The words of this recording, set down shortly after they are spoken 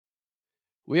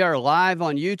We are live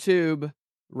on YouTube,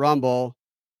 Rumble,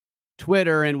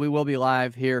 Twitter, and we will be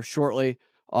live here shortly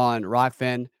on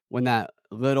Rockfin when that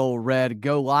little red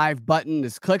go live button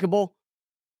is clickable.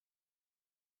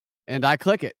 And I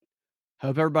click it.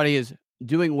 Hope everybody is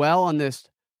doing well on this.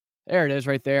 There it is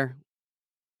right there.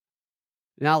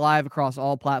 Now live across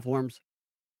all platforms.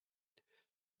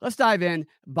 Let's dive in.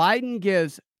 Biden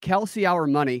gives Kelce our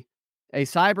money, a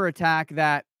cyber attack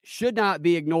that should not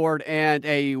be ignored, and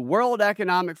a World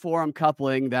Economic Forum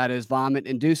coupling that is vomit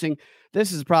inducing.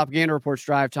 This is Propaganda Reports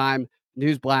Drive Time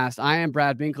News Blast. I am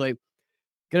Brad Binkley.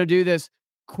 Going to do this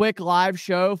quick live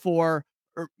show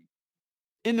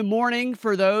in the morning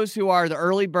for those who are the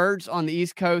early birds on the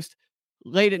East Coast,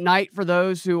 late at night for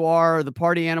those who are the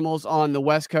party animals on the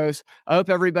West Coast. I hope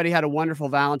everybody had a wonderful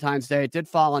Valentine's Day. It did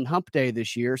fall on Hump Day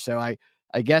this year, so I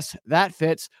guess that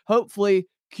fits. Hopefully,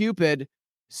 Cupid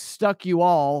stuck you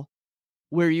all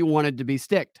where you wanted to be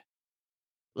sticked.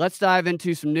 Let's dive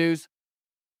into some news.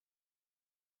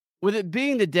 With it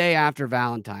being the day after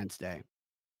Valentine's Day,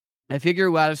 I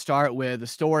figure we ought to start with a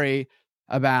story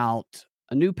about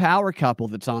a new power couple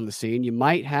that's on the scene. You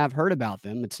might have heard about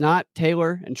them. It's not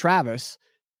Taylor and Travis.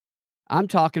 I'm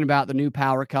talking about the new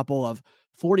power couple of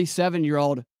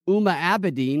 47-year-old Uma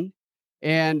Abedin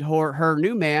and her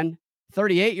new man,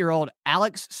 38-year-old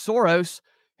Alex Soros,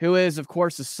 who is, of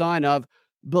course, the son of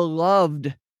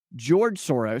beloved George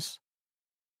Soros,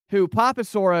 who Papa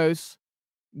Soros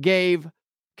gave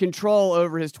control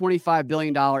over his $25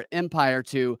 billion empire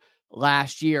to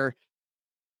last year,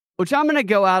 which I'm going to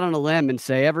go out on a limb and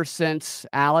say ever since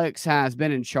Alex has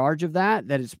been in charge of that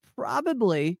it's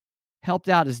probably helped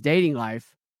out his dating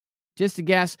life. Just to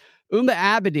guess, Uma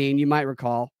Abedin, you might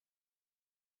recall,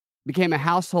 became a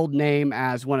household name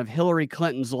as one of Hillary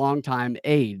Clinton's longtime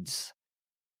aides.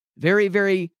 Very,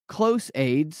 very close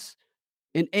aides,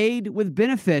 an aide with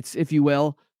benefits, if you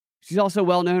will. She's also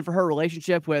well known for her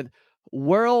relationship with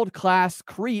world-class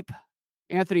creep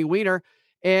Anthony Weiner,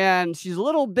 and she's a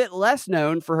little bit less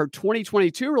known for her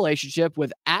 2022 relationship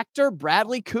with actor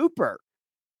Bradley Cooper,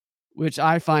 which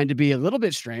I find to be a little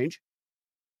bit strange.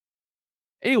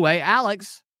 Anyway,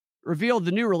 Alex revealed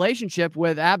the new relationship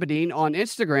with Abedin on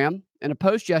Instagram in a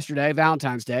post yesterday,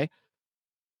 Valentine's Day.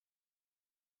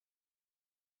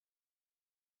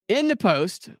 In the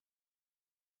post,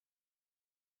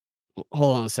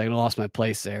 hold on a second, I lost my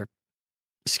place there.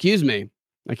 Excuse me.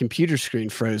 My computer screen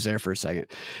froze there for a second.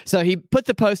 So he put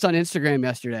the post on Instagram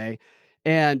yesterday,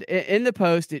 and in the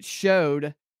post, it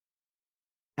showed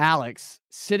Alex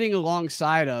sitting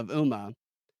alongside of Uma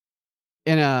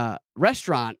in a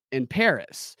restaurant in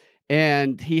Paris,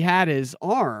 and he had his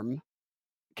arm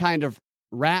kind of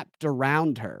wrapped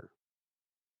around her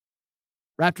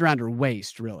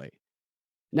waist, really.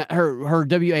 Not her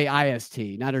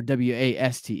W-A-I-S-T, not her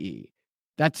W-A-S-T-E.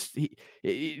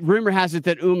 Rumor has it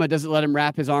that Uma doesn't let him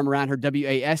wrap his arm around her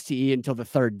W-A-S-T-E until the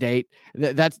third date.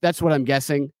 That's what I'm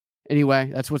guessing.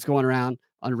 Anyway, that's what's going around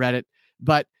on Reddit.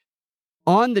 But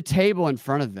on the table in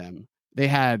front of them, they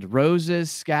had roses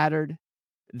scattered.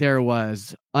 There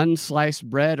was unsliced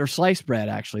bread, or sliced bread,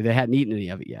 actually. They hadn't eaten any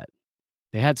of it yet.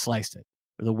 They had sliced it,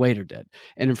 or the waiter did.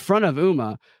 And in front of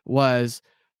Uma was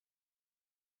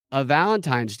a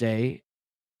Valentine's Day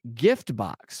gift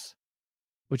box,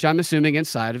 which I'm assuming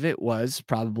inside of it was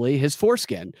probably his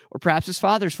foreskin, or perhaps his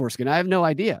father's foreskin. I have no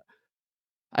idea.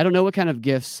 I don't know what kind of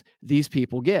gifts these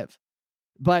people give.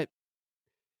 But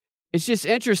it's just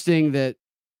interesting that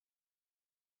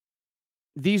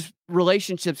these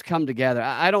relationships come together.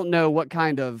 I don't know what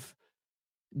kind of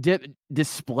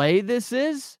display this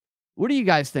is. What do you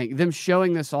guys think? Them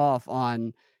showing this off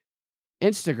on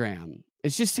Instagram.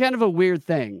 It's just kind of a weird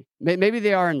thing. Maybe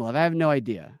they are in love. I have no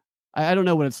idea. I don't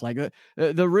know what it's like.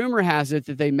 The rumor has it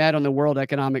that they met on the World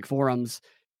Economic Forum's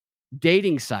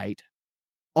dating site,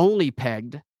 Only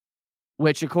Pegged,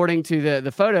 which according to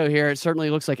the photo here, it certainly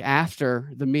looks like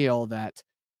after the meal that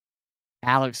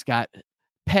Alex got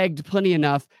pegged plenty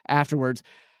enough afterwards.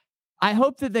 I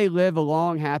hope that they live a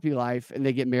long, happy life and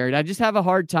they get married. I just have a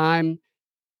hard time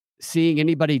seeing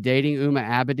anybody dating Uma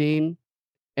Abedin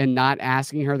and not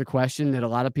asking her the question that a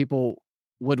lot of people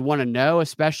would want to know,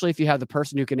 especially if you have the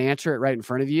person who can answer it right in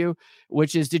front of you,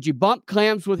 which is, did you bump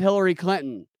clams with Hillary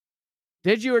Clinton?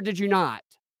 Did you or did you not?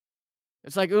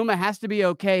 It's like Uma has to be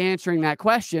okay answering that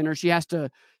question, or she has to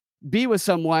be with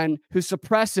someone who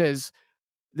suppresses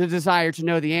the desire to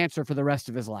know the answer for the rest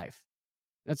of his life.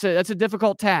 That's a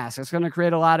difficult task. It's going to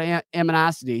create a lot of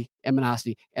animosity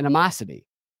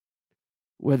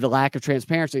with the lack of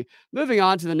transparency. Moving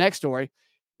on to the next story,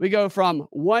 we go from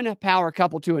one power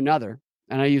couple to another,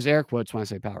 and I use air quotes when I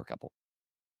say power couple.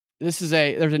 There's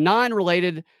a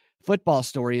non-related football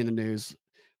story in the news.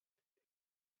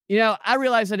 You know, I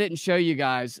realize I didn't show you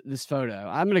guys this photo.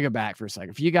 I'm going to go back for a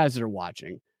second for you guys that are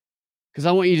watching, because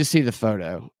I want you to see the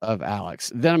photo of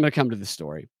Alex. Then I'm going to come to the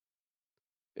story.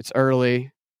 It's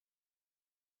early.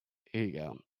 Here you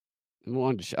go.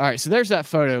 All right, so there's that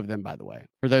photo of them, by the way,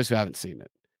 for those who haven't seen it.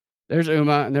 There's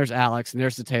Uma and there's Alex, and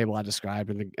there's the table I described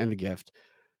in the gift.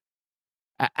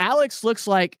 Alex looks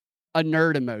like a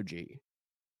nerd emoji.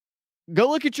 Go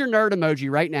look at your nerd emoji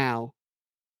right now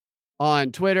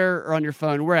on Twitter or on your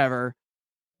phone, wherever.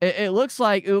 It looks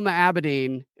like Uma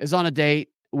Abedin is on a date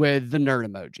with the nerd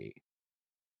emoji.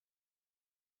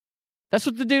 That's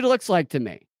what the dude looks like to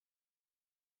me.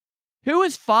 Who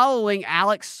is following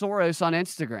Alex Soros on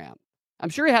Instagram? I'm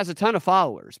sure he has a ton of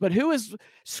followers, but who is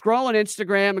scrolling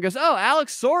Instagram and goes, oh,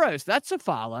 Alex Soros, that's a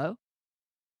follow?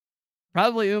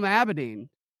 Probably Uma Abedin.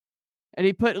 And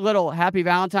he put a little Happy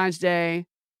Valentine's Day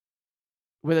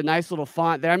with a nice little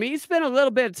font there. I mean, he spent a little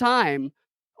bit of time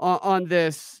on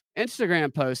this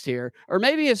Instagram post here, or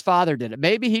maybe his father did it.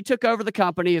 Maybe he took over the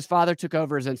company. His father took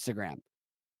over his Instagram.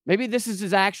 Maybe this is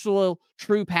his actual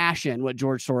true passion, what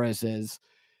George Soros is.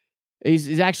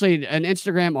 He's actually an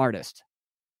Instagram artist.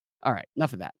 All right,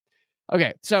 enough of that.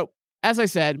 Okay, so as I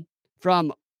said,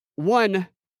 from one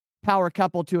power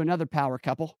couple to another power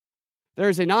couple,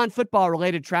 there's a non-football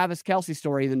related Travis Kelce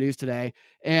story in the news today.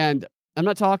 And I'm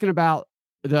not talking about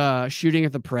the shooting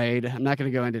at the parade. I'm not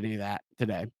going to go into any of that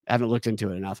today. I haven't looked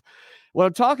into it enough. What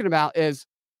I'm talking about is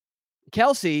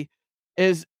Kelce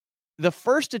is the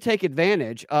first to take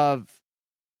advantage of,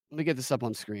 let me get this up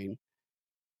on screen.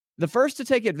 The first to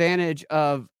take advantage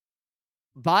of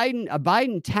a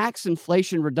Biden Tax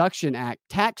Inflation Reduction Act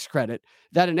tax credit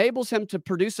that enables him to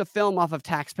produce a film off of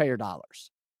taxpayer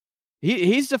dollars.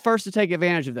 He's the first to take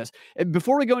advantage of this. And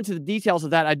before we go into the details of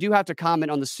that, I do have to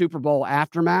comment on the Super Bowl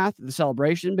aftermath, the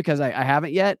celebration, because I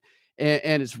haven't yet,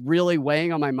 and it's really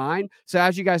weighing on my mind. So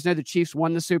as you guys know, the Chiefs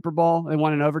won the Super Bowl. They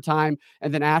won in overtime.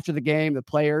 And then after the game, the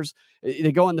players,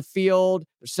 they go on the field,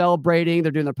 they're celebrating,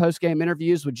 they're doing their post-game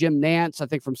interviews with Jim Nantz, I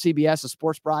think from CBS, a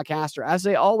sports broadcaster, as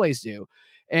they always do.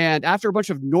 And after a bunch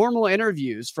of normal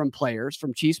interviews from players,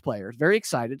 from Chiefs players, very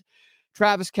excited,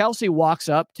 Travis Kelce walks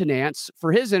up to Nantz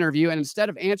for his interview, and instead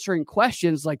of answering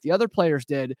questions like the other players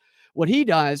did, what he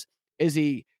does is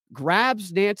he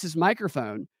grabs Nantz's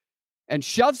microphone and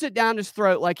shoves it down his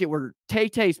throat like it were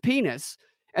Tay-Tay's penis,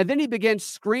 and then he begins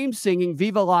scream singing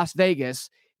Viva Las Vegas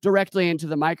directly into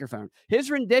the microphone. His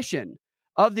rendition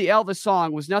of the Elvis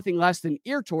song was nothing less than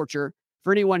ear torture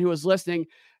for anyone who was listening.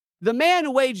 The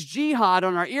man waged jihad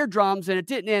on our eardrums, and it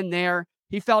didn't end there.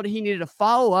 He felt he needed a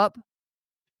follow-up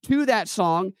to that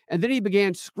song, and then he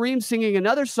began scream singing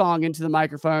another song into the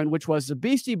microphone, which was the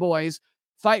Beastie Boys'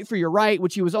 Fight for Your Right,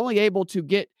 which he was only able to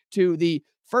get to the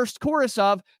first chorus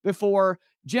of before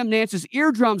Jim Nantz's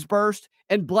eardrums burst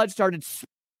and blood started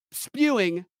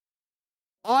spewing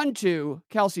onto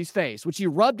Kelce's face, which he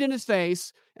rubbed in his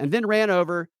face and then ran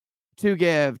over to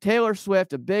give Taylor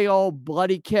Swift a big old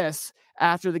bloody kiss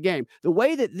after the game. The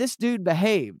way that this dude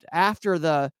behaved after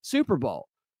the Super Bowl,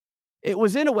 it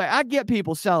was in a way, I get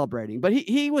people celebrating, but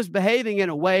he was behaving in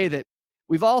a way that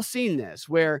we've all seen this,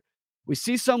 where we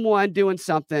see someone doing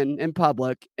something in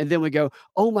public and then we go,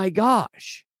 oh my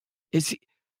gosh,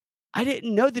 I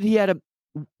didn't know that he had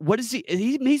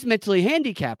he's mentally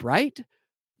handicapped, right?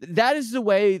 That is the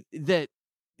way that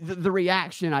the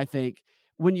reaction, I think,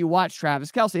 when you watch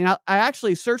Travis Kelce. And I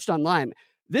actually searched online.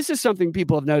 This is something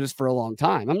people have noticed for a long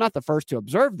time. I'm not the first to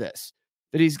observe this,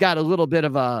 that he's got a little bit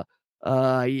of a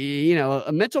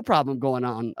mental problem going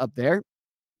on up there.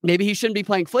 Maybe he shouldn't be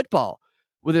playing football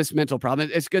with this mental problem.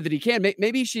 It's good that he can.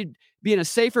 Maybe he should be in a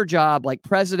safer job like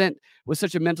president with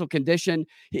such a mental condition.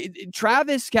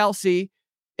 Travis Kelce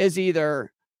is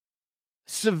either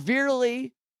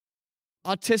severely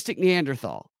autistic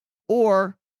Neanderthal,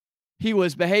 or he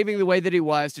was behaving the way that he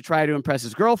was to try to impress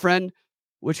his girlfriend,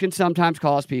 which can sometimes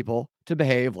cause people to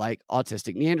behave like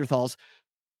autistic Neanderthals.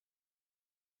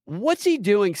 What's he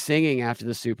doing singing after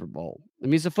the Super Bowl? I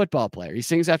mean, he's a football player. He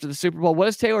sings after the Super Bowl. What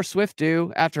does Taylor Swift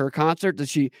do after her concert? Does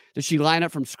she line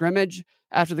up from scrimmage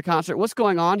after the concert? What's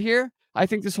going on here? I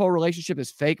think this whole relationship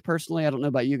is fake, personally. I don't know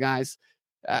about you guys.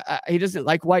 He doesn't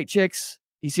like white chicks.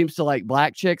 He seems to like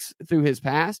black chicks through his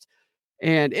past.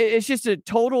 And it's just a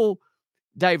total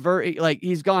like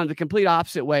he's gone the complete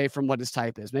opposite way from what his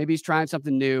type is. Maybe he's trying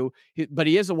something new, but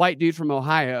he is a white dude from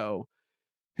Ohio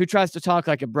who tries to talk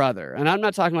like a brother. And I'm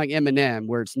not talking like Eminem,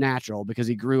 where it's natural because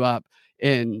he grew up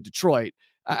in Detroit.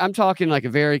 I'm talking like a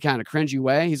very kind of cringy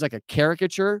way. He's like a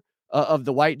caricature of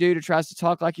the white dude who tries to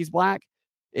talk like he's black.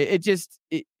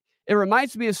 It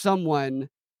reminds me of someone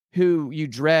who you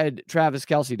dread Travis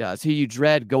Kelce does, who you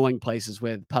dread going places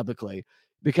with publicly,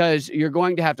 because you're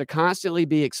going to have to constantly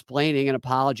be explaining and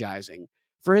apologizing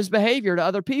for his behavior to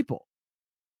other people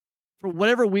for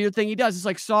whatever weird thing he does. It's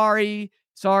like, sorry,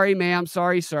 ma'am,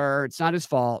 sorry, sir. It's not his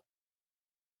fault.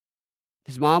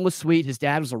 His mom was sweet. His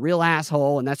dad was a real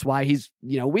asshole, and that's why he's,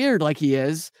 weird like he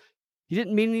is. He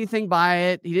didn't mean anything by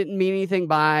it. He didn't mean anything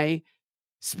by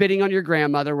spitting on your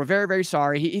grandmother. We're very, very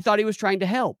sorry. He thought he was trying to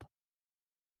help.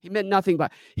 He meant nothing by.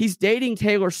 He's dating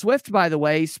Taylor Swift, by the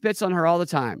way. He spits on her all the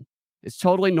time. It's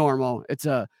totally normal. It's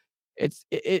a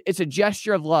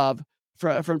gesture of love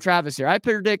from Travis here. I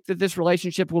predict that this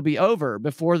relationship will be over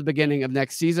before the beginning of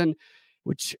next season,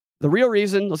 which the real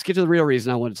reason, let's get to the real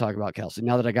reason I want to talk about Kelce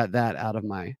now that I got that out of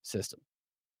my system.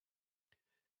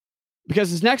 Because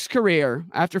his next career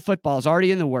after football is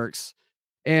already in the works.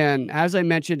 And as I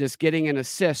mentioned, is getting an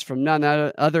assist from none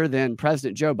other than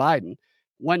President Joe Biden,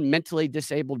 one mentally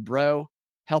disabled bro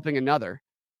helping another.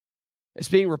 It's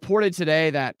being reported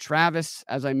today that Travis,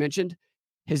 as I mentioned,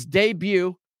 his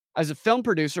debut as a film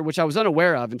producer, which I was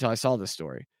unaware of until I saw this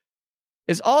story,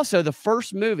 is also the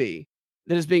first movie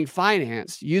that is being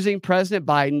financed using President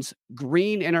Biden's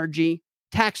green energy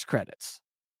tax credits.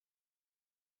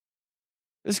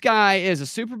 This guy is a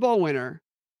Super Bowl winner,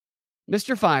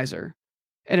 Mr. Pfizer,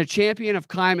 and a champion of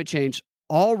climate change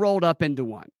all rolled up into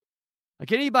one.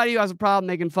 Like anybody who has a problem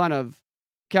making fun of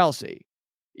Kelce,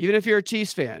 even if you're a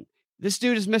Chiefs fan, this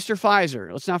dude is Mr.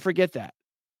 Pfizer. Let's not forget that.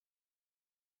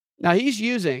 Now he's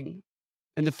using,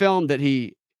 in the film that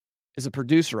he is a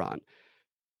producer on,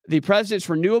 the president's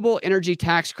renewable energy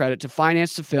tax credit to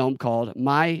finance the film called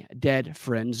My Dead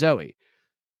Friend Zoe.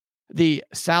 The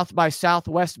South by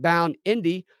Southwest bound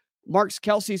Indy marks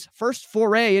Kelce's first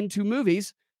foray into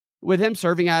movies, with him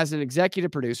serving as an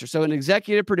executive producer. So an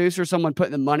executive producer, someone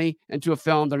putting the money into a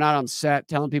film. They're not on set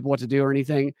telling people what to do or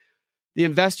anything. The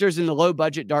investors in the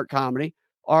low-budget dark comedy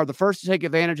are the first to take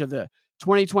advantage of the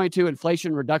 2022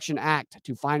 Inflation Reduction Act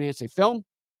to finance a film.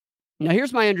 Now,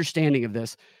 here's my understanding of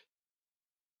this,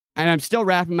 and I'm still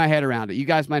wrapping my head around it. You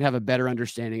guys might have a better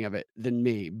understanding of it than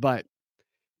me, but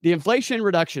the Inflation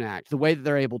Reduction Act, the way that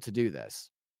they're able to do this,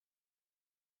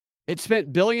 it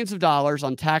spent billions of dollars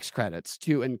on tax credits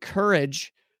to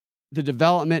encourage the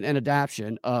development and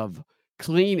adoption of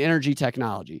clean energy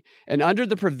technology. And under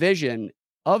the provision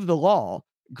of the law,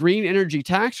 green energy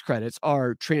tax credits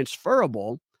are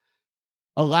transferable,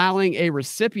 allowing a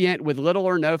recipient with little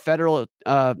or no federal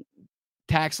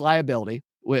tax liability,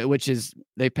 which is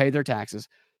they pay their taxes.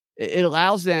 It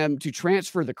allows them to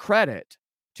transfer the credit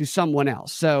to someone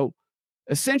else. So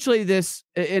essentially, this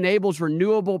enables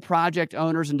renewable project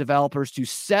owners and developers to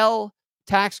sell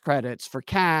tax credits for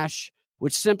cash,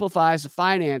 which simplifies the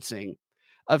financing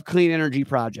of clean energy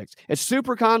projects. It's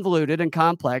super convoluted and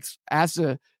complex, as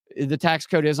the tax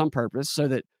code is on purpose, so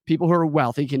that people who are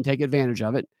wealthy can take advantage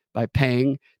of it by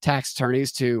paying tax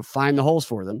attorneys to find the holes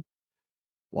for them,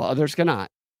 while others cannot.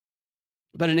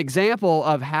 But an example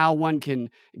of how one can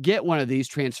get one of these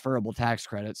transferable tax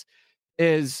credits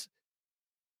is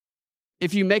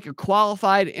if you make a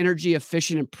qualified energy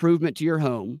efficient improvement to your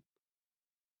home,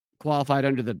 qualified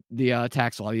under the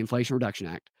tax law, the Inflation Reduction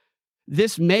Act,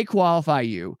 this may qualify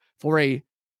you for a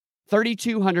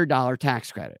 $3,200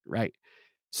 tax credit, right?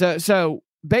 So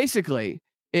basically,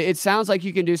 it sounds like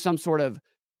you can do some sort of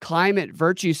climate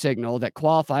virtue signal that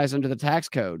qualifies under the tax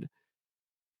code,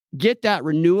 get that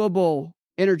renewable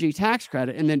energy tax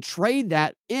credit, and then trade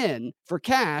that in for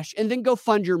cash, and then go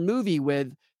fund your movie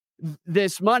with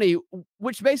this money,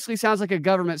 which basically sounds like a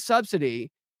government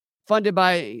subsidy funded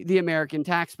by the American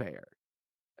taxpayer.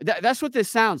 That's what this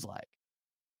sounds like.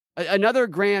 Another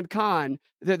grand con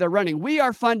that they're running. We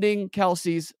are funding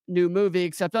Kelce's new movie,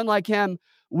 except unlike him,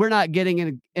 we're not getting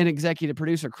an executive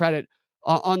producer credit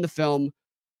on the film.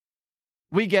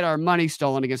 We get our money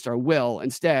stolen against our will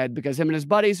instead, because him and his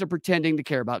buddies are pretending to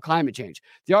care about climate change.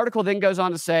 The article then goes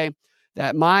on to say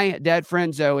that My Dead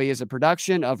Friend Zoe is a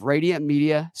production of Radiant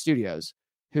Media Studios,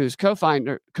 whose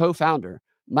co-founder,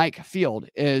 Mike Field,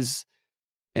 is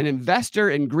an investor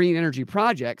in green energy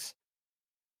projects.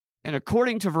 And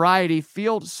according to Variety,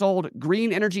 Field sold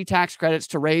green energy tax credits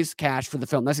to raise cash for the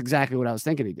film. That's exactly what I was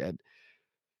thinking he did.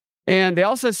 And they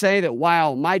also say that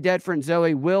while My Dead Friend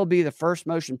Zoe will be the first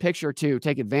motion picture to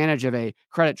take advantage of a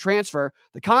credit transfer,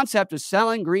 the concept of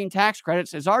selling green tax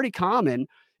credits is already common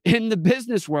in the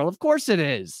business world. Of course it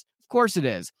is. Of course it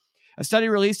is. A study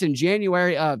released in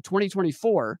January of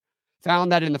 2024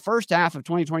 found that in the first half of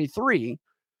 2023,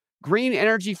 green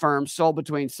energy firms sold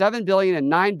between $7 billion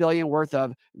and $9 billion worth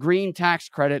of green tax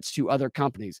credits to other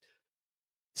companies.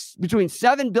 Between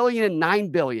 $7 billion and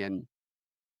 $9 billion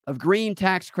of green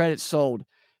tax credits sold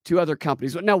to other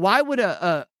companies. Now, why would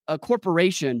a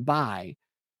corporation buy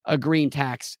a green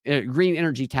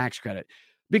energy tax credit?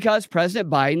 Because President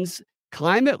Biden's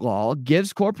climate law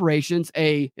gives corporations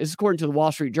this is according to the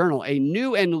Wall Street Journal, a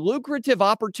new and lucrative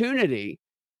opportunity.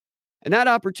 And that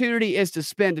opportunity is to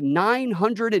spend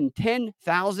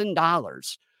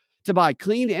 $910,000 to buy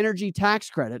clean energy tax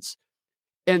credits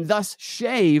and thus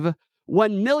shave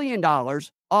 $1 million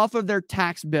off of their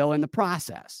tax bill in the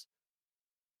process.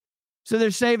 So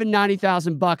they're saving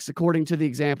 $90,000 according to the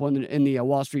example in the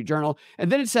Wall Street Journal.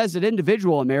 And then it says that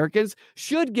individual Americans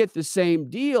should get the same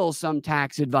deal, some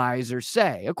tax advisors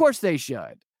say. Of course they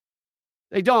should.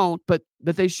 They don't, but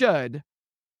they should,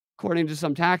 according to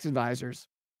some tax advisors.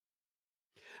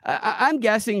 I'm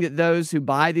guessing that those who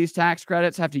buy these tax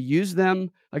credits have to use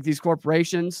them, like these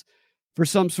corporations, for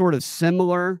some sort of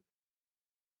similar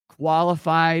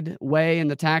qualified way in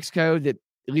the tax code that,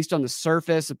 at least on the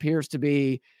surface, appears to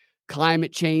be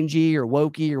climate changey or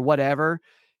wokey or whatever.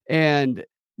 And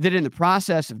that in the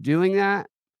process of doing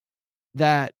that,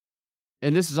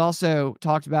 and this is also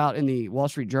talked about in the Wall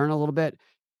Street Journal a little bit,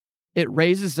 it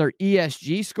raises their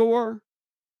ESG score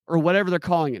or whatever they're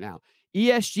calling it now.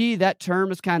 ESG, that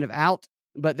term is kind of out,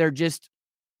 but they're just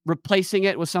replacing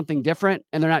it with something different,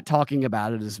 and they're not talking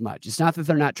about it as much. It's not that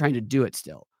they're not trying to do it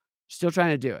still trying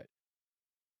to do it.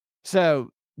 So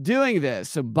doing this,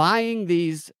 so buying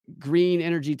these green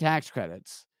energy tax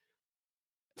credits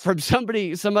from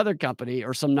some other company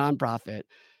or some nonprofit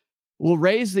will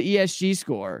raise the ESG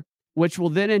score, which will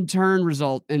then in turn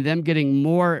result in them getting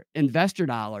more investor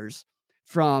dollars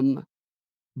from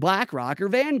BlackRock or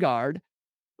Vanguard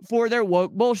for their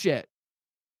woke bullshit.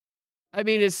 I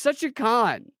mean, it's such a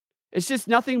con. It's just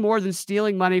nothing more than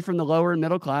stealing money from the lower and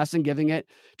middle class and giving it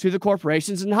to the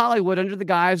corporations in Hollywood under the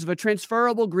guise of a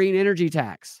transferable green energy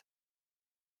tax.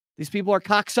 These people are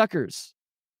cocksuckers,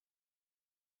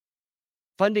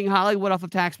 funding Hollywood off of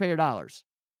taxpayer dollars.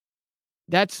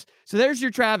 So there's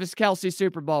your Travis Kelce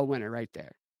Super Bowl winner right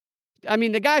there. I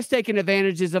mean, the guy's taking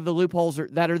advantages of the loopholes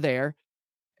that are there.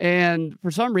 And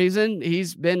for some reason,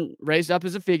 he's been raised up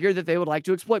as a figure that they would like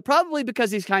to exploit, probably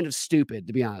because he's kind of stupid,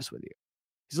 to be honest with you.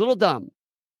 He's a little dumb.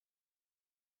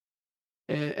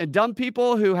 And dumb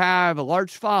people who have a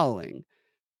large following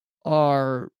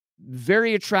are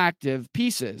very attractive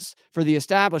pieces for the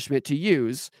establishment to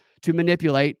use to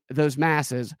manipulate those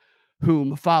masses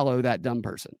whom follow that dumb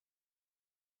person.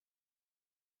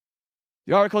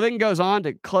 The article then goes on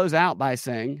to close out by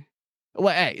saying,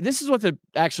 well, hey, this is what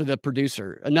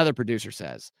another producer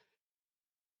says.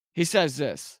 He says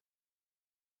this.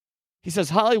 He says,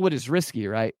 Hollywood is risky,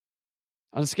 right?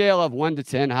 On a scale of 1 to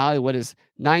 10, Hollywood is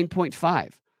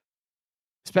 9.5,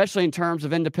 especially in terms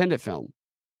of independent film.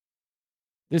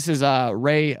 This is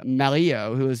Ray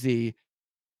Malio, who is the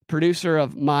producer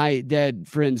of My Dead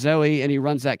Friend Zoe, and he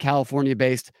runs that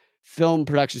California-based film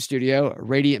production studio,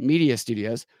 Radiant Media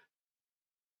Studios.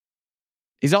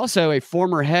 He's also a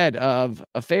former head of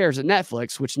affairs at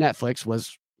Netflix, which Netflix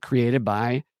was created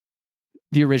by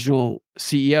the original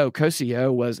CEO.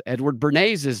 Co-CEO was Edward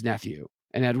Bernays' nephew,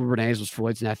 and Edward Bernays was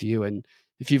Floyd's nephew. And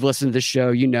if you've listened to this show,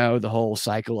 you know the whole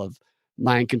cycle of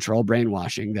mind control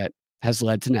brainwashing that has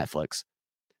led to Netflix.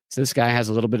 So this guy has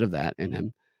a little bit of that in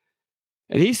him.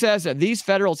 And he says that these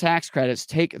federal tax credits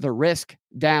take the risk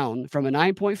down from a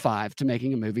 9.5 to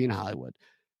making a movie in Hollywood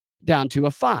down to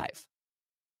a 5.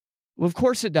 Well, of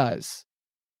course it does,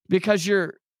 because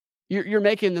you're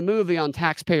making the movie on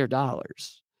taxpayer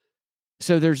dollars.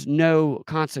 So there's no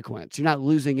consequence. You're not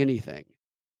losing anything.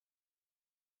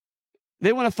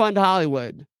 They want to fund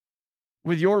Hollywood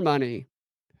with your money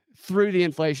through the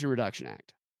Inflation Reduction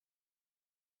Act.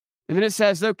 And then it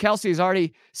says, though Kelce has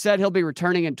already said he'll be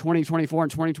returning in 2024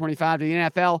 and 2025 to the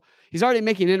NFL, he's already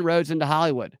making inroads into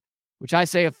Hollywood, which I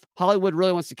say if Hollywood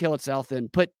really wants to kill itself, then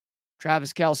put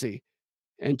Travis Kelce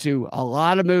into a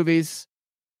lot of movies,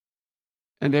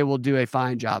 and they will do a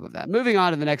fine job of that. Moving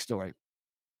on to the next story.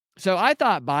 So I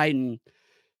thought Biden,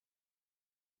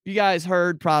 you guys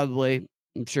heard probably,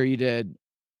 I'm sure you did,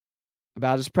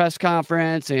 about his press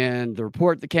conference and the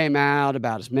report that came out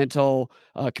about his mental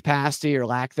capacity or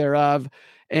lack thereof.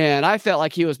 And I felt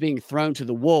like he was being thrown to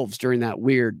the wolves during that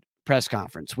weird press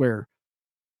conference where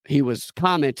he was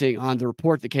commenting on the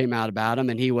report that came out about him,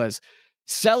 and he was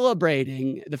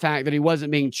celebrating the fact that he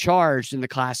wasn't being charged in the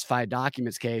classified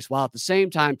documents case, while at the same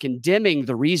time condemning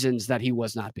the reasons that he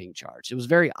was not being charged. It was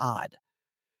very odd.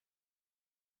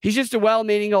 He's just a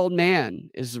well-meaning old man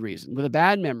is the reason, with a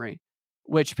bad memory,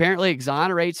 which apparently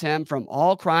exonerates him from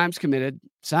all crimes committed,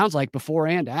 sounds like before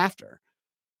and after.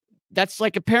 That's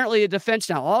like apparently a defense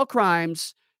now. All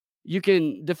crimes you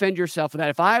can defend yourself with that.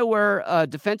 If I were a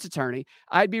defense attorney,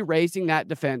 I'd be raising that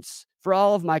defense for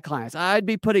all of my clients. I'd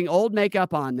be putting old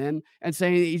makeup on them and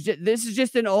saying, this is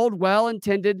just an old,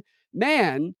 well-intended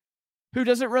man who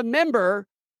doesn't remember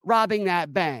robbing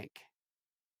that bank.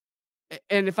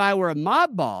 And if I were a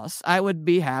mob boss, I would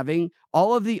be having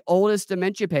all of the oldest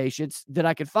dementia patients that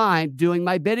I could find doing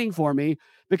my bidding for me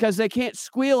because they can't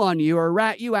squeal on you or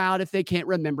rat you out if they can't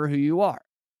remember who you are.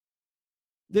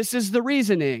 This is the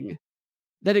reasoning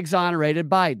that exonerated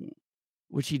Biden,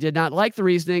 which he did not like the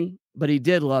reasoning, but he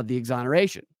did love the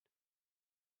exoneration.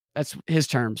 That's his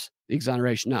terms, the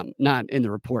exoneration, not in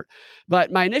the report.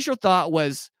 But my initial thought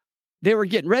was they were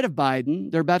getting rid of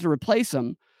Biden. They're about to replace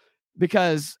him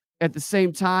because at the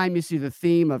same time, you see the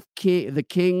theme of the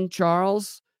King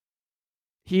Charles.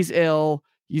 He's ill.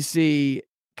 You see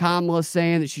Kamala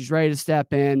saying that she's ready to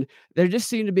step in. There just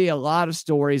seem to be a lot of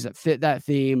stories that fit that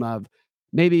theme of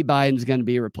maybe Biden's going to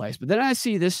be replaced. But then I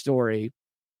see this story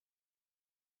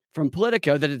from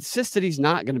Politico that insists that he's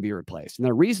not going to be replaced. And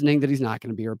the reasoning that he's not going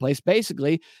to be replaced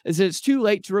basically is that it's too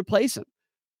late to replace him.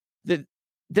 The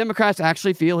Democrats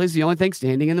actually feel he's the only thing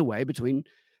standing in the way between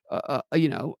them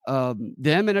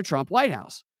and a Trump White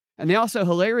House. And they also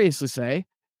hilariously say,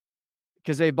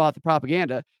 because they bought the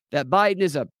propaganda, that Biden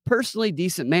is a personally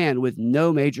decent man with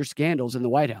no major scandals in the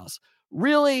White House.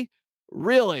 Really?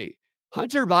 Really?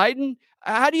 Hunter Biden?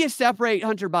 How do you separate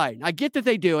Hunter Biden? I get that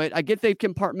they do it. I get they've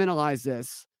compartmentalized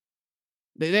this.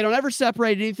 They don't ever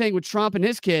separate anything with Trump and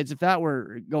his kids if that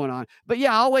were going on. But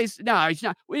yeah, no, he's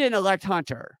not. We didn't elect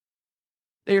Hunter.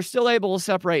 They are still able to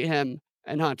separate him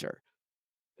and Hunter.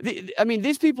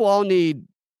 These people all need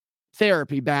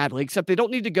therapy badly, except they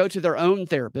don't need to go to their own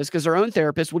therapist because their own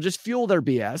therapist will just fuel their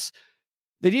BS.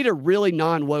 They need a really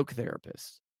non-woke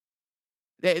therapist.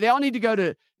 They all need to go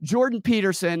to Jordan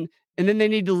Peterson, and then they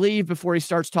need to leave before he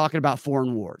starts talking about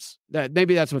foreign wars.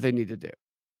 Maybe that's what they need to do.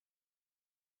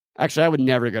 Actually, I would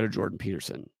never go to Jordan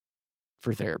Peterson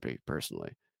for therapy,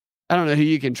 personally. I don't know who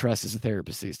you can trust as a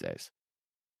therapist these days.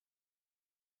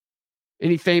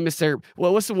 Any famous therapist?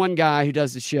 Well, what's the one guy who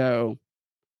does the show?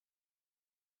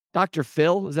 Dr.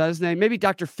 Phil, is that his name? Maybe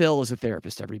Dr. Phil is a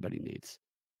therapist everybody needs.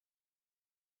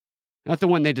 Not the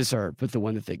one they deserve, but the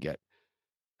one that they get.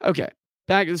 Okay,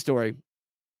 back to the story.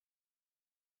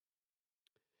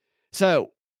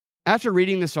 So, after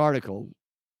reading this article,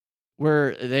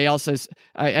 where they also,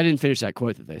 I didn't finish that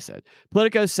quote that they said.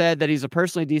 Politico said that he's a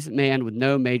personally decent man with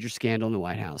no major scandal in the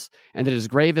White House, and that his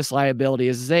gravest liability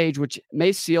is his age, which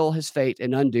may seal his fate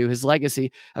and undo his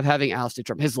legacy of having ousted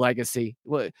Trump. His legacy.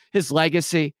 His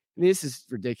legacy. I mean, this is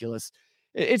ridiculous.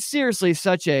 It's seriously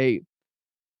such a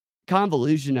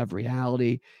convolution of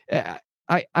reality.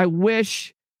 I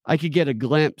wish I could get a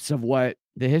glimpse of what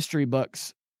the history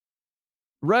books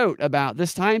wrote about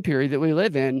this time period that we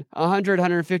live in 100,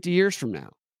 150 years from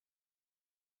now.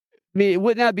 I mean,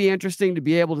 wouldn't that be interesting to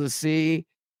be able to see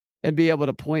and be able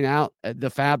to point out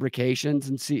the fabrications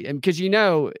and see, and because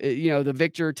the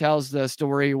victor tells the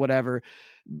story, whatever,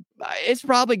 it's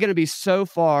probably going to be so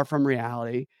far from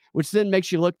reality, which then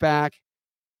makes you look back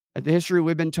at the history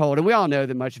we've been told. And we all know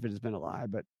that much of it has been a lie,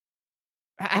 but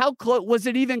how close was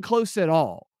it even close at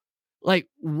all? Like,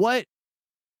 what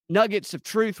nuggets of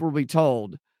truth were we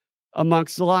told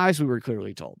amongst the lies we were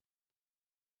clearly told?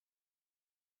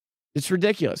 It's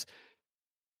ridiculous.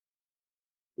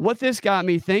 What this got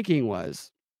me thinking was,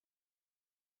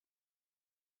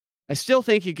 I still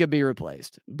think he could be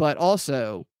replaced, but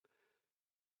also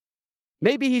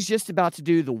maybe he's just about to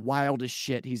do the wildest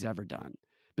shit he's ever done,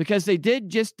 because they did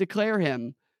just declare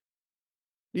him,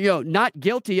 not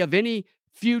guilty of any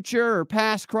future or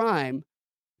past crime,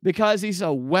 because he's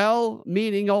a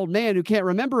well-meaning old man who can't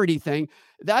remember anything.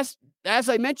 That's, as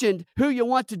I mentioned, who you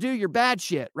want to do your bad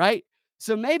shit, right?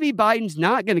 So maybe Biden's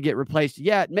not going to get replaced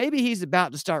yet. Maybe he's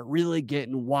about to start really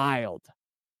getting wild.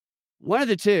 One of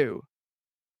the two.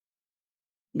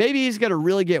 Maybe he's going to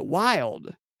really get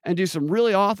wild and do some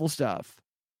really awful stuff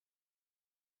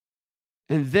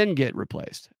and then get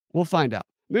replaced. We'll find out.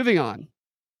 Moving on.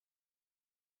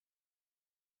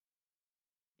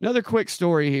 Another quick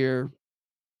story here.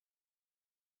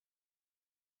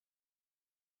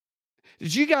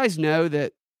 Did you guys know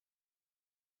that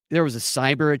there was a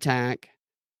cyber attack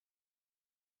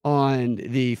on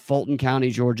the Fulton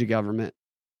County, Georgia government?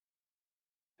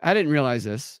 I didn't realize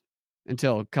this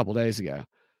until a couple days ago.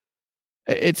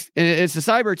 It's a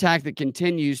cyber attack that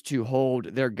continues to hold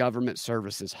their government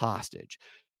services hostage.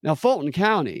 Now, Fulton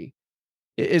County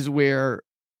is where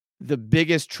the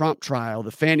biggest Trump trial,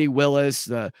 the Fannie Willis,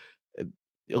 the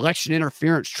election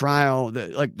interference trial,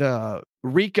 the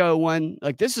RICO one,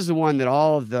 this is the one that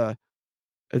all of the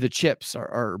the chips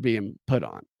are being put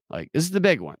on. Like, this is the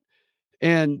big one.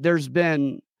 And there's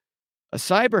been a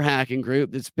cyber hacking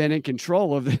group that's been in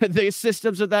control of the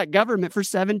systems of that government for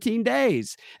 17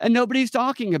 days, and nobody's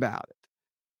talking about it.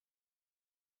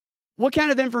 What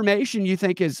kind of information you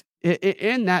think is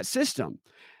in that system?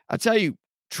 I'll tell you,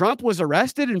 Trump was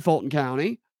arrested in Fulton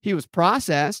County. He was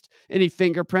processed. Any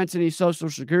fingerprints, any social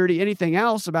security, anything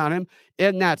else about him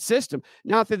in that system.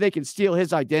 Not that they can steal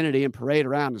his identity and parade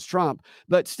around as Trump,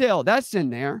 but still, that's in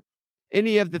there.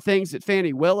 Any of the things that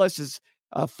Fani Willis has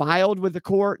filed with the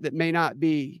court that may not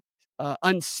be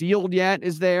unsealed yet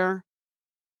is there.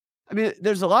 I mean,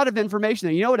 there's a lot of information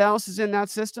there. You know what else is in that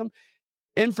system?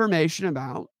 Information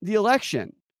about the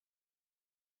election,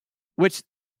 which,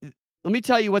 let me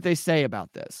tell you what they say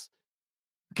about this,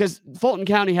 because Fulton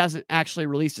County hasn't actually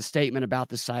released a statement about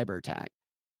the cyber attack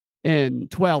in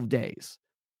 12 days.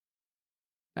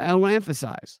 I want to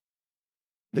emphasize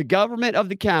the government of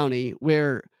the county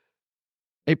where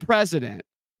a president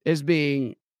is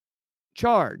being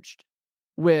charged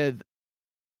with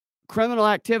criminal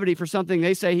activity for something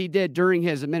they say he did during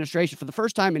his administration for the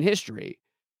first time in history.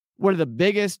 One of the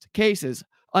biggest cases,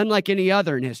 unlike any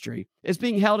other in history, is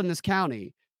being held in this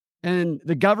county. And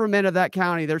the government of that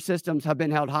county, their systems have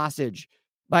been held hostage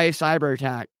by a cyber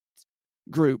attack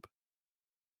group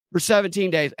for 17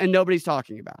 days, and nobody's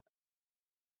talking about it.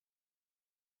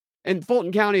 And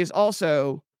Fulton County is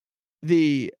also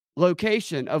the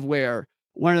location of where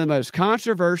one of the most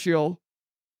controversial,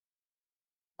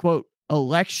 quote,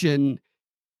 election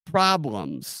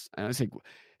problems, and I say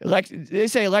they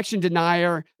say election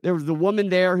denier. There was the woman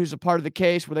there who's a part of the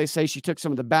case where they say she took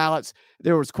some of the ballots.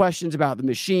 There was questions about the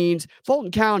machines. Fulton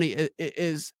County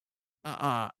is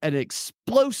an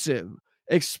explosive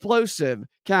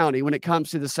county when it comes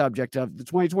to the subject of the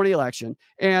 2020 election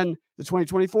and the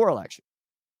 2024 election.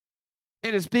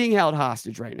 It is being held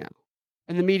hostage right now,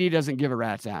 and the media doesn't give a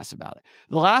rat's ass about it.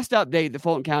 The last update that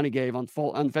Fulton County gave on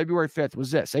February 5th was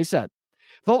this. They said,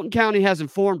 Fulton County has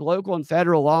informed local and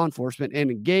federal law enforcement and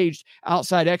engaged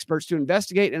outside experts to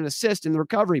investigate and assist in the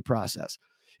recovery process.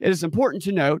 It is important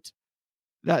to note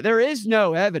that there is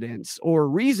no evidence or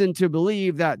reason to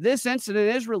believe that this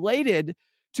incident is related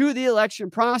to the election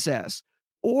process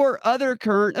or other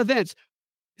current events,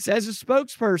 says a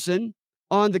spokesperson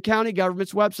on the county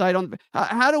government's website.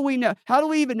 How do we know? How do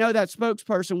we even know that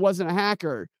spokesperson wasn't a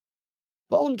hacker?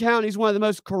 Fulton County is one of the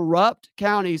most corrupt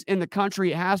counties in the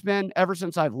country. It has been ever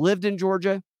since I've lived in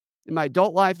Georgia, in my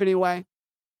adult life anyway.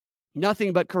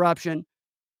 Nothing but corruption.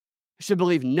 I should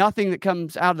believe nothing that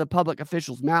comes out of the public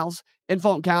officials' mouths in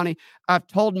Fulton County. I've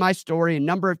told my story a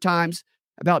number of times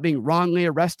about being wrongly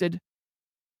arrested,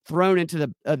 thrown into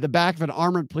the back of an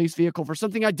armored police vehicle for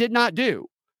something I did not do.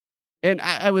 And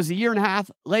I was a year and a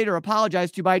half later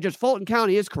apologized to by just Fulton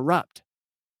County is corrupt.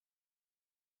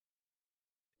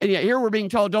 And yet here we're being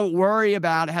told, don't worry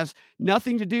about it. It has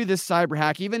nothing to do with this cyber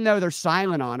hack, even though they're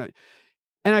silent on it.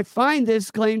 And I find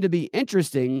this claim to be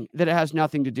interesting that it has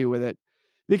nothing to do with it,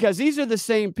 because these are the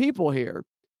same people here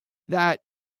that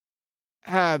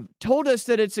have told us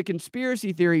that it's a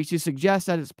conspiracy theory to suggest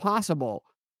that it's possible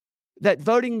that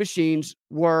voting machines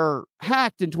were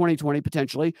hacked in 2020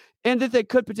 potentially, and that they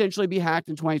could potentially be hacked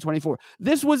in 2024.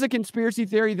 This was a conspiracy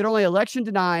theory that only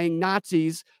election-denying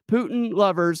Nazis, Putin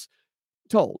lovers,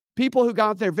 told. People who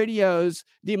got their videos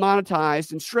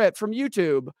demonetized and stripped from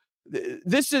YouTube.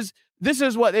 This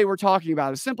is what they were talking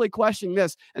about, is simply questioning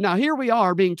this. And now here we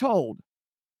are being told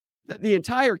that the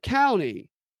entire county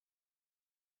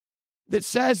that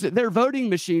says that their voting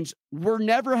machines were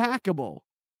never hackable,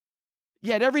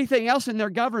 yet everything else in their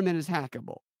government is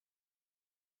hackable.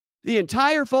 The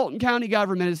entire Fulton County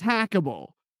government is hackable,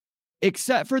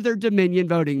 except for their Dominion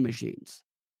voting machines.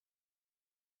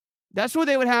 That's what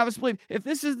they would have us believe. If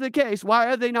this is the case, why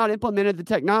have they not implemented the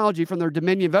technology from their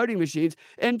Dominion voting machines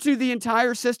into the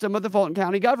entire system of the Fulton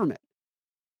County government?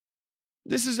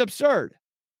 This is absurd.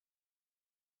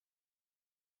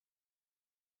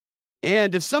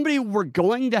 And if somebody were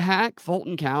going to hack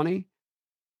Fulton County,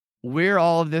 where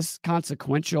all of this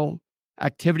consequential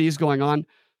activity is going on,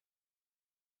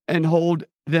 and hold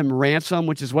them ransom,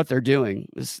 which is what they're doing.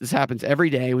 This happens every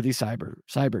day with these cyber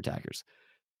attackers.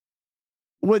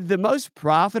 Would the most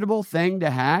profitable thing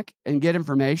to hack and get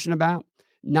information about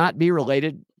not be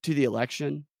related to the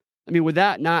election? I mean, would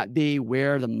that not be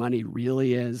where the money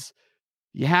really is?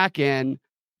 You hack in,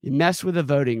 you mess with the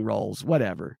voting rolls,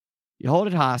 whatever. You hold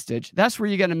it hostage. That's where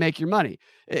you're going to make your money.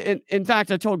 In fact,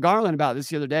 I told Garland about this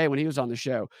the other day when he was on the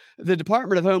show. The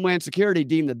Department of Homeland Security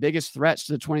deemed the biggest threats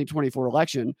to the 2024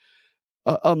 election,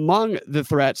 among the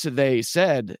threats that they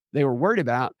said they were worried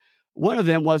about, One of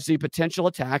them was the potential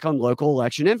attack on local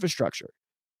election infrastructure,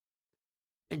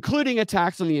 including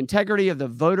attacks on the integrity of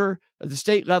the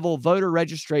state level voter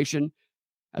registration,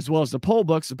 as well as the poll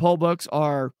books. The poll books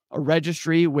are a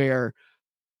registry where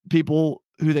people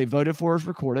who they voted for is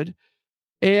recorded,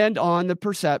 and on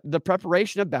the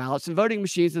preparation of ballots and voting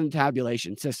machines and the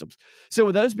tabulation systems. So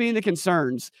with those being the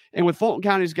concerns, and with Fulton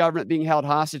County's government being held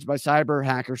hostage by cyber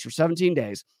hackers for 17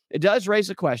 days, it does raise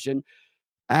a question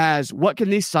as what can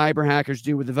these cyber hackers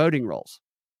do with the voting rolls?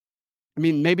 I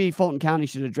mean, maybe Fulton County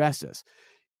should address this.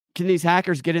 Can these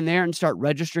hackers get in there and start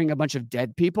registering a bunch of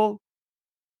dead people?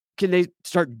 Can they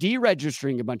start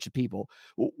deregistering a bunch of people?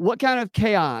 What kind of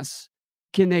chaos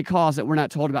can they cause that we're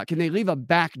not told about? Can they leave a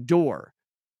back door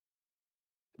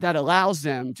that allows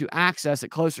them to access it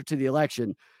closer to the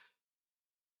election?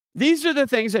 These are the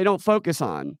things they don't focus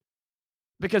on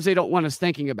because they don't want us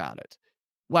thinking about it.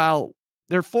 While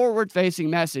their forward-facing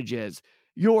message is,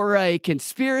 you're a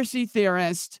conspiracy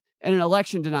theorist and an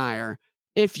election denier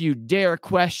if you dare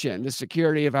question the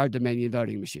security of our Dominion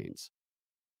voting machines.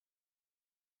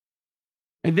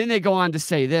 And then they go on to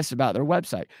say this about their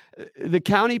website. The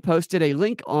county posted a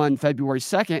link on February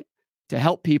 2nd to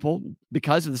help people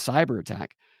because of the cyber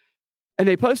attack. And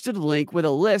they posted a link with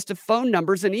a list of phone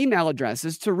numbers and email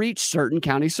addresses to reach certain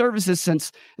county services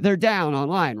since they're down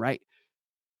online, right?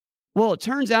 Well, it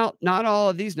turns out not all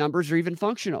of these numbers are even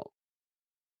functional.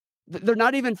 They're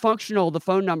not even functional, the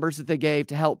phone numbers that they gave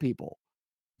to help people.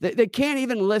 They can't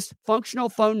even list functional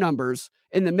phone numbers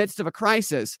in the midst of a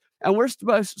crisis. And we're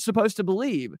supposed to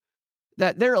believe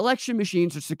that their election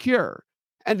machines are secure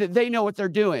and that they know what they're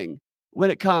doing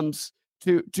when it comes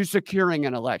to securing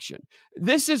an election.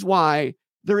 This is why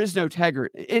there is no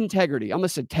integrity. I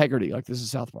almost said integrity, like this is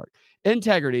South Park.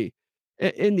 Integrity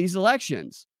in these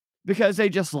elections, because they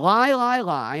just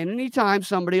lie. And anytime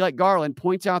somebody like Garland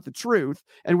points out the truth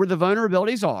and where the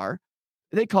vulnerabilities are,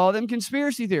 they call them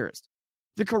conspiracy theorists.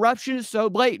 The corruption is so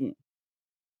blatant.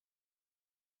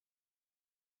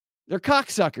 They're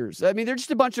cocksuckers. I mean, they're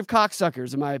just a bunch of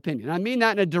cocksuckers, in my opinion. I mean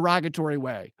that in a derogatory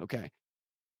way. Okay.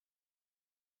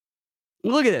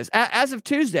 Look at this. As of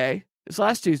Tuesday, this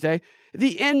last Tuesday,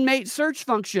 the inmate search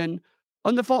function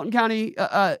on the Fulton County,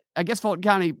 Fulton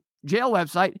County jail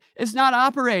website is not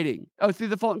operating through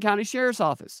the Fulton County Sheriff's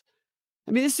Office.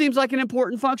 I mean, this seems like an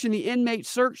important function, the inmate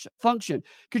search function.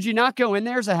 Could you not go in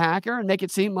there as a hacker and make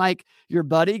it seem like your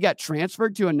buddy got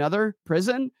transferred to another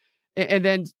prison and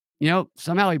then,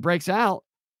 somehow he breaks out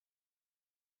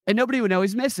and nobody would know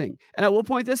he's missing? And I will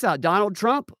point this out. Donald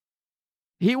Trump,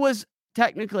 he was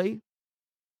technically,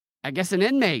 an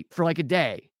inmate for like a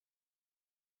day.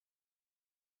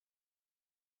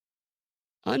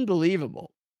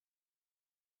 Unbelievable.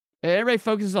 Everybody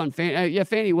focuses on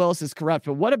Fani Willis is corrupt,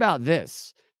 but what about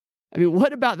this? I mean,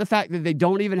 what about the fact that they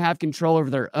don't even have control over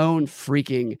their own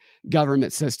freaking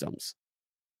government systems?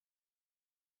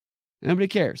 Nobody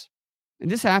cares. And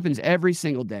this happens every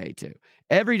single day, too.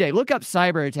 Every day. Look up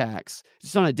cyber attacks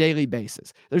just on a daily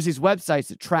basis. There's these websites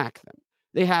that track them.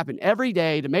 They happen every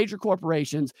day to major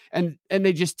corporations, and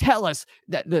they just tell us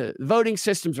that the voting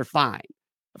systems are fine.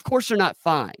 Of course, they're not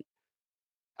fine.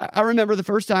 I remember the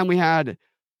first time we had,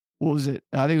 what was it?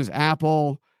 I think it was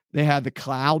Apple. They had the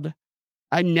cloud.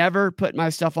 I never put my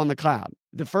stuff on the cloud.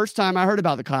 The first time I heard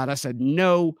about the cloud, I said,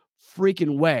 no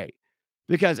freaking way.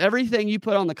 Because everything you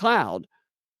put on the cloud,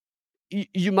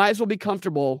 you might as well be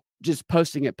comfortable just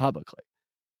posting it publicly.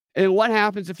 And what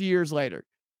happens a few years later?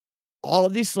 All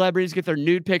of these celebrities get their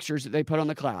nude pictures that they put on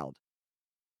the cloud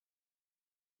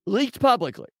leaked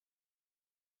publicly.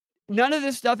 None of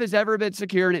this stuff has ever been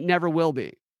secure, and it never will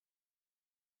be.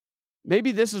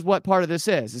 Maybe this is what part of this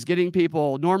is getting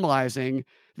people normalizing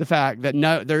the fact that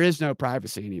there is no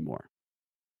privacy anymore.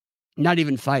 Not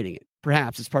even fighting it.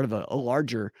 Perhaps it's part of a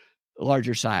larger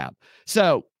psyop.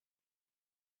 So,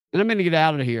 and I'm going to get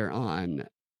out of here on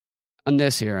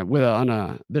this here on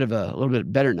a little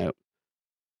bit better note.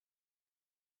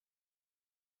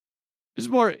 There's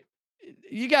more.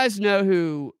 You guys know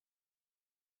who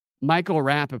Michael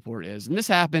Rappaport is, and this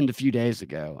happened a few days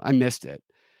ago. I missed it.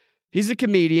 He's a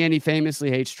comedian. He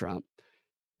famously hates Trump,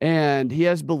 and he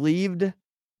has believed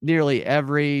nearly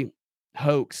every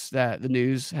hoax that the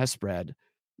news has spread.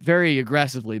 Very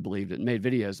aggressively believed it and made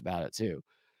videos about it too.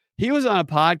 He was on a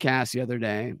podcast the other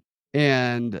day,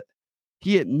 and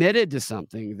he admitted to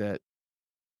something that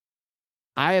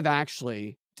I have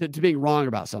actually to being wrong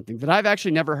about something that I've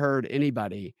actually never heard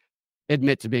anybody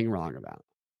admit to being wrong about.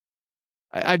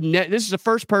 This is the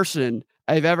first person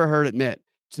I've ever heard admit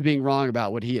to being wrong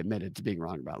about what he admitted to being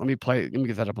wrong about. Let me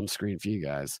get that up on the screen for you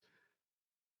guys.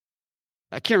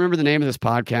 I can't remember the name of this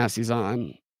podcast he's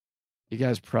on. You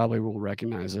guys probably will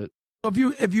recognize it.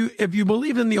 If you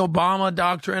believe in the Obama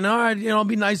doctrine, all right,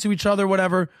 be nice to each other,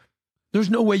 whatever. There's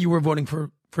no way you were voting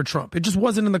for Trump. It just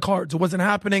wasn't in the cards. It wasn't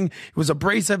happening. It was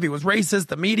abrasive. He was racist.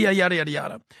 The media, yada yada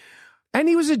yada. And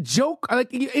he was a joke.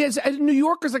 Like as New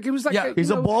Yorkers, like he was like, he's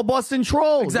a ball busting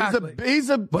troll. Exactly. He's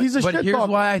a shit But here's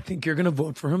talker. why I think you're going to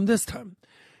vote for him this time,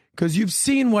 because you've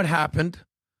seen what happened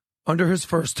under his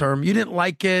first term. You didn't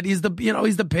like it. He's the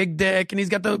pig dick, and he's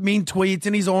got the mean tweets,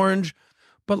 and he's orange.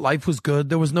 But life was good.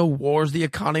 There was no wars. The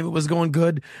economy was going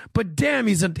good. But damn,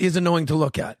 he's annoying to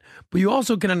look at. But you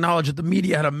also can acknowledge that the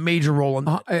media had a major role in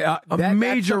that.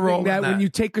 Major role in that. When you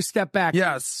take a step back.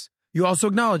 Yes. You also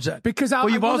acknowledge that. Because I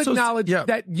will acknowledge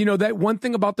that, that one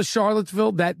thing about the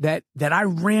Charlottesville that I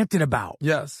ranted about.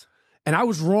 Yes. And I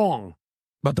was wrong.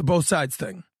 About the both sides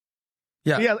thing.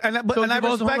 Yeah. Yeah, and I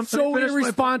respect so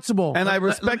irresponsible. And I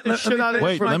respect the shit out of it.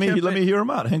 Wait, let me hear him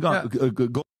out. Hang on. Yeah.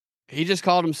 Go He just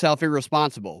called himself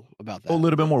irresponsible about that. a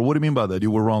little bit more. What do you mean by that?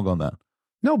 You were wrong on that.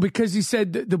 No, because he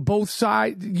said the both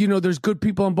sides, there's good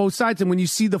people on both sides. And when you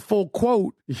see the full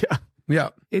quote,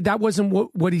 that wasn't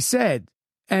what he said.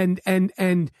 And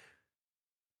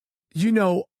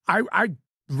I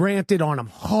ranted on him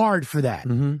hard for that.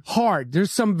 Mm-hmm. Hard.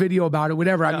 There's some video about it,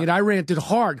 whatever. Yeah. I mean, I ranted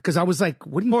hard because I was like,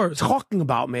 what are you talking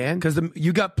about, man? Because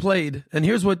you got played. And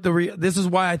here's what this is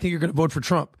why I think you're going to vote for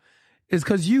Trump. Is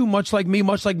because you, much like me,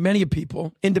 much like many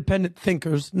people, independent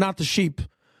thinkers, not the sheep,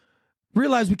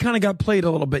 realize we kind of got played a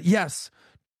little bit. Yes.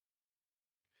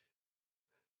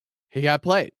 He got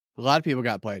played. A lot of people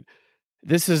got played.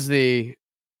 This is the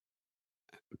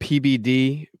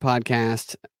PBD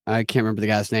podcast. I can't remember the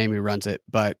guy's name who runs it,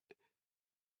 but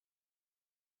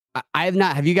I have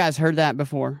not. Have you guys heard that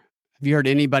before? Have you heard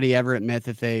anybody ever admit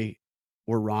that they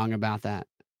were wrong about that?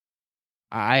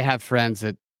 I have friends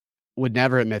that would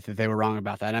never admit that they were wrong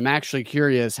about that. I'm actually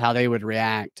curious how they would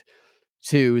react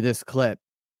to this clip.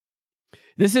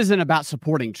 This isn't about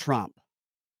supporting Trump.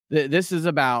 This is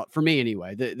about, for me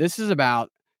anyway, this is about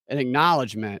an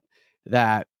acknowledgement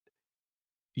that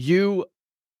you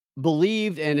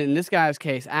believed and, in this guy's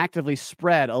case, actively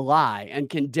spread a lie and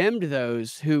condemned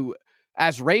those who,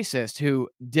 as racist, who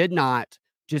did not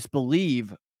just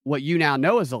believe what you now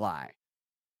know is a lie.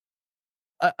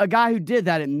 A guy who did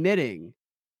that admitting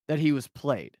that he was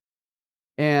played.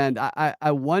 And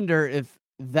I wonder if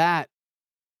that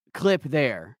clip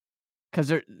there,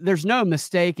 because there's no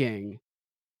mistaking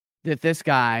that this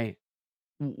guy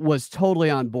was totally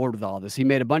on board with all this. He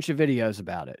made a bunch of videos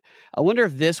about it. I wonder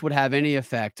if this would have any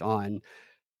effect on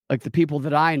like the people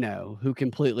that I know who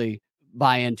completely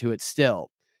buy into it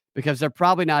still, because they're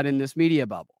probably not in this media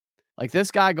bubble. Like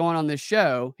this guy going on this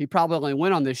show, he probably only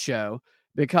went on this show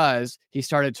because he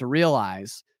started to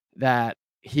realize that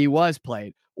he was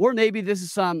played. Or maybe this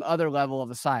is some other level of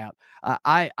a psyop.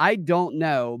 I don't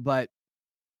know, but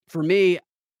for me,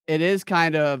 it is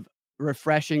kind of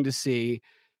refreshing to see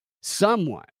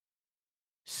someone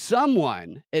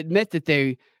admit that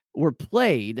they were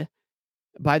played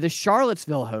by the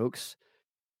Charlottesville hoax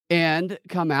and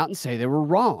come out and say they were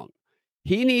wrong.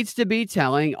 He needs to be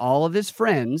telling all of his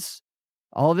friends,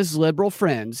 all of his liberal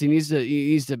friends, he needs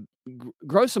to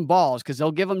grow some balls because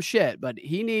they'll give him shit, but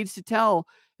he needs to tell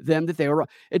them that they were wrong.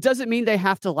 It doesn't mean they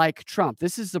have to like Trump.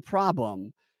 This is the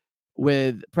problem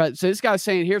with so this guy's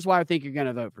saying, here's why I think you're going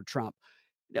to vote for Trump.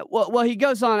 Well, he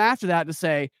goes on after that to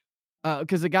say,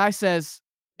 because the guy says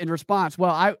in response,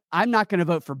 well, I'm not going to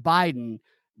vote for Biden,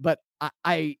 but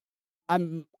I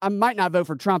might not vote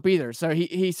for Trump either. So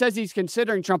he says he's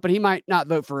considering Trump, but he might not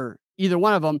vote for either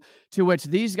one of them, to which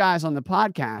these guys on the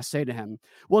podcast say to him,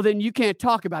 well, then you can't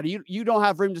talk about it. You don't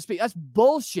have room to speak. That's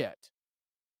bullshit.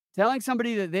 Telling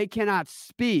somebody that they cannot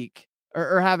speak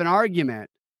or have an argument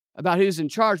about who's in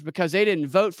charge because they didn't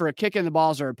vote for a kick in the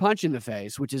balls or a punch in the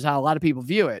face, which is how a lot of people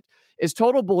view it, is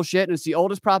total bullshit. And it's the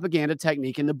oldest propaganda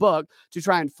technique in the book to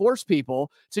try and force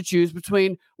people to choose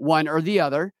between one or the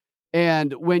other.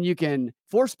 And when you can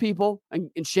force people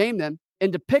and shame them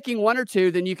into picking one or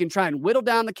two, then you can try and whittle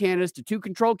down the candidates to two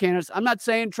control candidates. I'm not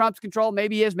saying Trump's control.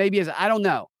 Maybe he is, maybe he isn't. I don't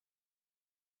know.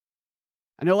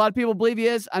 I know a lot of people believe he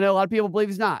is. I know a lot of people believe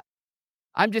he's not.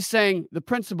 I'm just saying the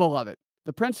principle of it.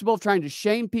 The principle of trying to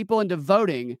shame people into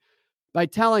voting by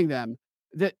telling them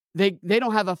that they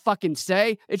don't have a fucking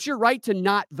say. It's your right to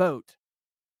not vote.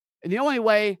 And the only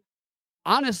way,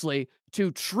 honestly,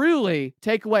 to truly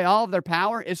take away all of their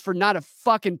power is for not a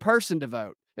fucking person to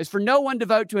vote. It's for no one to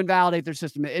vote to invalidate their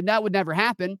system. And that would never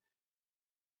happen.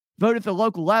 Vote at the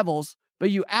local levels,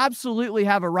 but you absolutely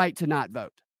have a right to not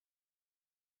vote.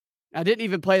 I didn't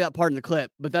even play that part in the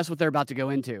clip, but that's what they're about to go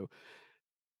into.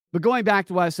 But going back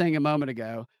to what I was saying a moment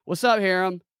ago, what's up,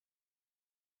 Hiram?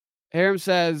 Harem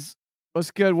says,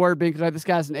 what's good word being? This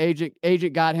guy's an agent.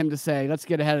 Agent got him to say, let's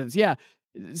get ahead of this. Yeah,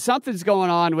 something's going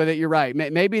on with it. You're right.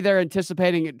 Maybe they're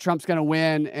anticipating Trump's going to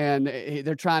win and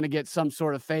they're trying to get some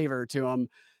sort of favor to him.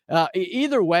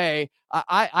 Either way,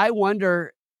 I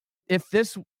wonder if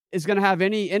this is going to have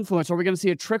any influence. Are we going to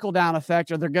see a trickle down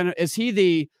effect? Or is he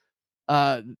the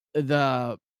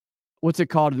what's it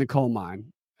called in the coal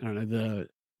mine? I don't know.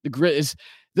 The grit is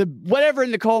the whatever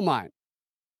in the coal mine.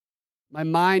 My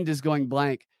mind is going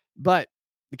blank, but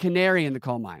the canary in the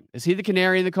coal mine. Is he the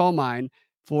canary in the coal mine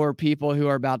for people who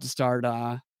are about to start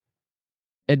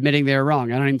admitting they're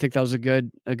wrong? I don't even think that was a good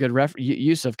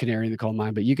use of canary in the coal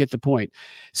mine, but you get the point.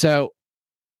 So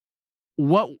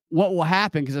what will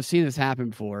happen, because I've seen this happen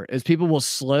before, is people will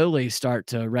slowly start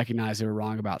to recognize they were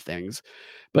wrong about things,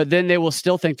 but then they will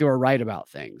still think they were right about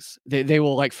things. They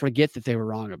will like forget that they were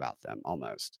wrong about them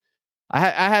almost. I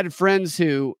had friends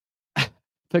who,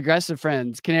 progressive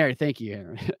friends, Canary, thank you,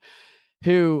 Aaron,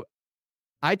 who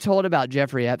I told about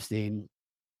Jeffrey Epstein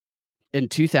in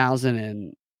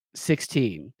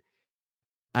 2016.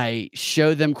 I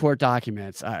showed them court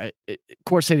documents. Of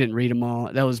course, they didn't read them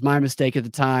all. That was my mistake at the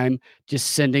time,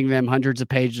 just sending them hundreds of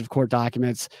pages of court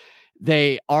documents.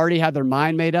 They already had their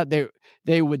mind made up.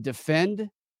 They would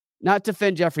not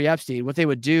defend Jeffrey Epstein. What they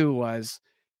would do was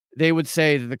they would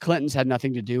say that the Clintons had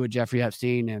nothing to do with Jeffrey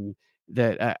Epstein, and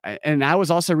that and I was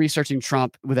also researching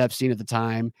Trump with Epstein at the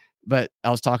time, but I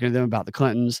was talking to them about the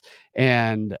Clintons,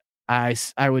 and I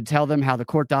would tell them how the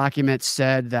court documents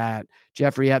said that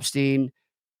Jeffrey Epstein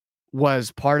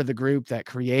was part of the group that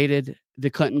created the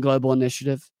Clinton Global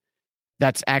Initiative.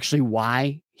 That's actually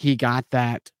why he got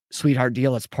that sweetheart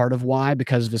deal. It's part of why,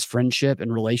 because of his friendship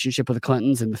and relationship with the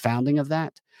Clintons and the founding of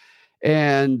that.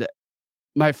 And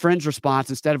my friend's response,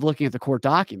 instead of looking at the court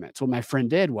documents, what my friend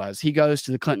did was he goes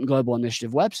to the Clinton Global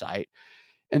Initiative website,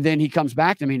 and then he comes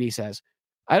back to me and he says,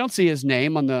 I don't see his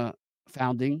name on the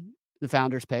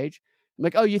founders page. I'm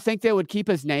like, oh, you think they would keep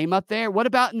his name up there? What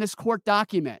about in this court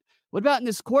document? What about in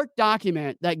this court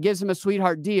document that gives him a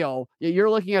sweetheart deal? You're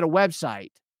looking at a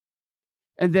website.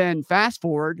 And then fast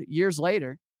forward years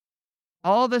later,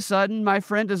 all of a sudden, my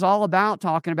friend is all about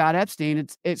talking about Epstein,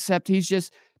 except he's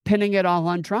just pinning it all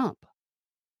on Trump.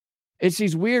 It's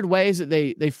these weird ways that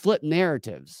they flip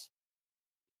narratives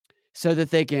so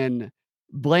that they can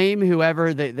blame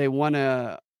whoever they want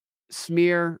to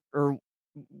smear or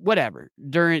whatever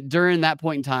during that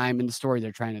point in time in the story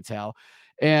they're trying to tell.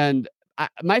 And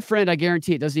my friend, I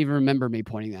guarantee it, doesn't even remember me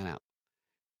pointing that out.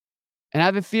 And I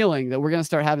have a feeling that we're going to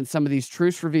start having some of these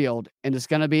truths revealed, and it's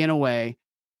going to be in a way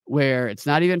where it's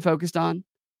not even focused on,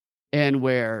 and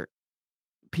where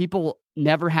people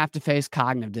never have to face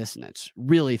cognitive dissonance,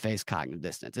 really face cognitive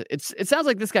dissonance. It sounds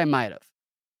like this guy might have.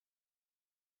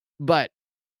 But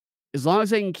as long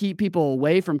as they can keep people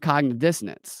away from cognitive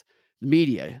dissonance, the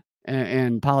media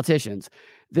and politicians,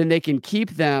 then they can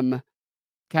keep them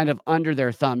kind of under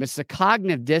their thumb. It's the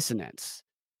cognitive dissonance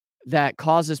that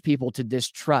causes people to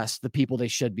distrust the people they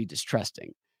should be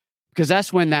distrusting, because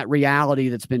that's when that reality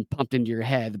that's been pumped into your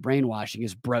head, the brainwashing,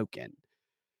 is broken.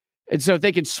 And so if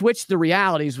they can switch the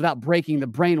realities without breaking the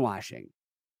brainwashing,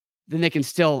 then they can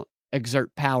still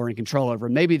exert power and control over.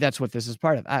 Maybe that's what this is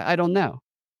part of. I don't know.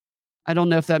 I don't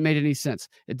know if that made any sense.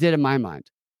 It did in my mind.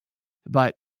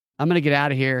 But I'm going to get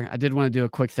out of here. I did want to do a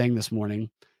quick thing this morning,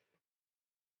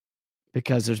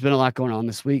 because there's been a lot going on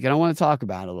this week, and I want to talk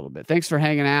about it a little bit. Thanks for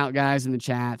hanging out, guys, in the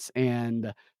chats.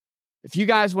 And if you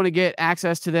guys want to get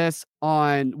access to this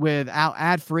without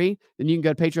ad-free, then you can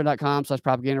go to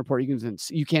patreon.com/propaganda report.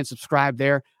 You can subscribe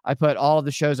there. I put all of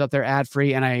the shows up there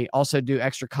ad-free, and I also do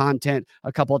extra content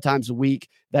a couple of times a week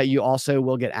that you also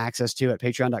will get access to at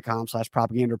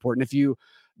patreon.com/propaganda report. And if you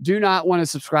do not want to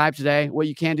subscribe today, what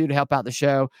you can do to help out the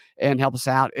show and help us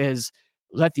out is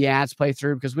let the ads play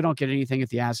through, because we don't get anything if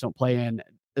the ads don't play in.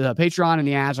 The Patreon and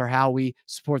the ads are how we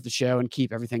support the show and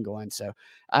keep everything going. So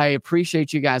I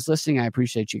appreciate you guys listening. I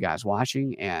appreciate you guys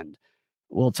watching, and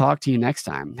we'll talk to you next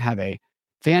time. Have a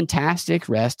fantastic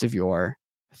rest of your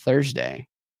Thursday.